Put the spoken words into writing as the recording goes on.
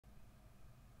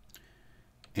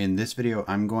In this video,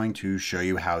 I'm going to show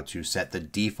you how to set the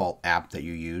default app that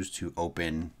you use to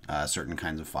open certain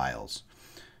kinds of files.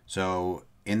 So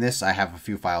in this, I have a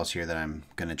few files here that I'm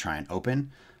going to try and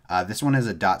open. This one is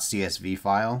a .csv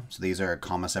file. So these are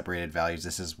comma separated values.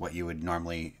 This is what you would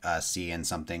normally see in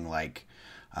something like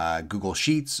Google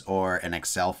Sheets or an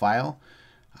Excel file.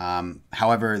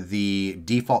 However, the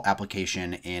default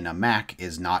application in a Mac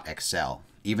is not Excel.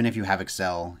 Even if you have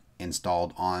Excel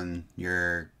installed on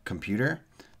your computer,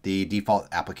 the default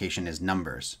application is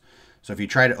numbers. So if you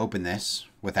try to open this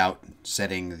without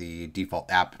setting the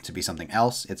default app to be something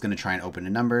else, it's going to try and open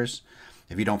in numbers.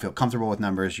 If you don't feel comfortable with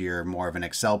numbers, you're more of an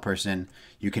Excel person,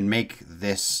 you can make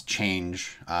this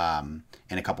change in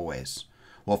a couple ways.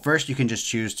 Well, first you can just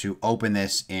choose to open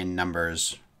this in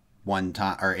numbers one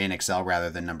time, or in Excel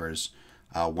rather than numbers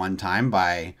one time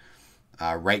by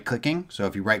right-clicking. So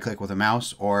if you right-click with a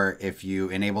mouse, or if you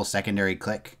enable secondary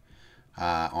click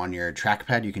on your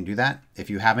trackpad, you can do that. If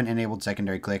you haven't enabled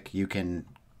secondary click, you can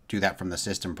do that from the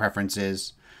system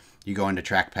preferences. You go into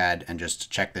trackpad and just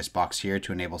check this box here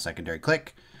to enable secondary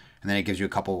click. And then it gives you a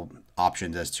couple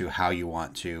options as to how you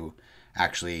want to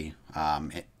actually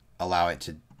allow it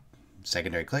to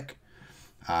secondary click.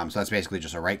 So that's basically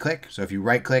just a right click. So if you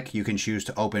right click, you can choose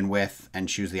to open with and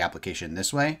choose the application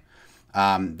this way.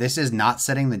 This is not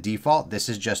setting the default. This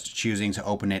is just choosing to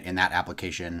open it in that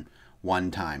application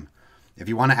one time. If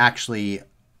you want to actually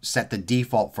set the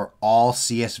default for all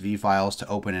CSV files to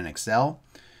open in Excel,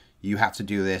 you have to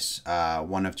do this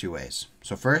one of two ways.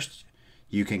 So first,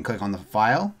 you can click on the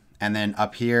file, and then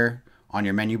up here on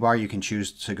your menu bar, you can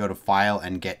choose to go to File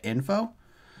and Get Info,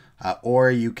 or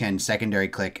you can secondary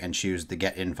click and choose the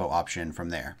Get Info option from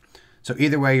there. So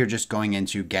either way, you're just going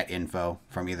into Get Info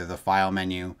from either the File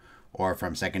menu or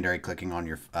from secondary clicking on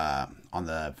your on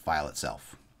the file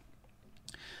itself.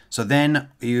 So then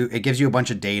it gives you a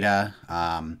bunch of data,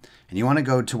 and you want to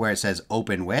go to where it says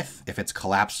Open With. If it's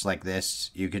collapsed like this,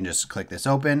 you can just click this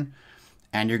open,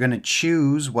 and you're going to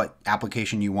choose what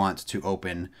application you want to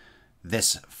open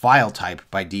this file type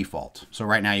by default. So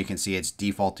right now you can see it's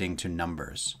defaulting to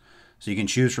numbers. So you can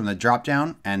choose from the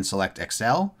drop-down and select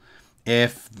Excel.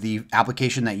 If the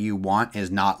application that you want is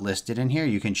not listed in here,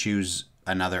 you can choose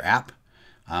another app.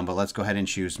 But let's go ahead and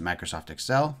choose Microsoft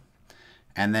Excel.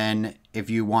 And then if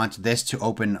you want this to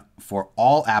open for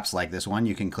all apps like this one,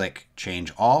 you can click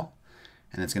Change All.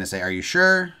 And it's going to say, are you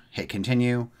sure? Hit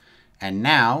Continue. And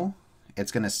now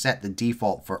it's going to set the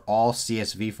default for all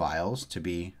CSV files to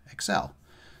be Excel.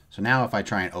 So now if I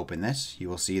try and open this, you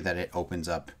will see that it opens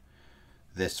up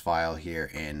this file here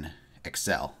in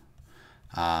Excel.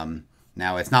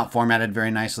 Now it's not formatted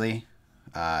very nicely.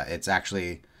 It's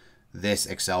actually this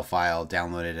Excel file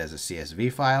downloaded as a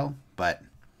CSV file, but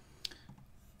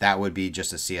that would be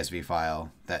just a CSV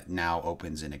file that now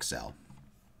opens in Excel.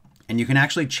 And you can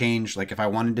actually change, like if I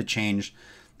wanted to change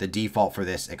the default for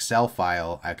this Excel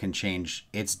file, I can change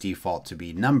its default to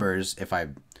be numbers if I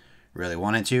really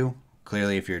wanted to.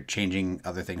 Clearly, if you're changing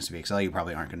other things to be Excel, you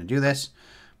probably aren't going to do this,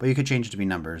 but you could change it to be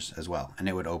numbers as well, and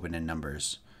it would open in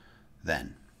numbers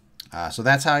then. So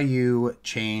that's how you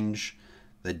change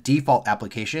the default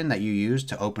application that you use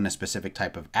to open a specific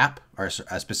type of app, or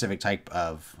a specific type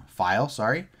of file,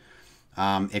 sorry.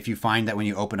 If you find that when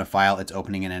you open a file, it's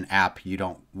opening in an app you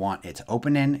don't want it to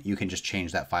open in, you can just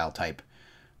change that file type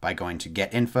by going to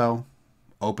Get Info,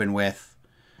 Open With,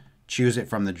 choose it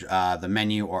from the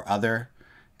menu or Other,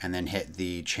 and then hit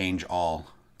the Change All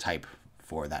type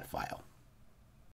for that file.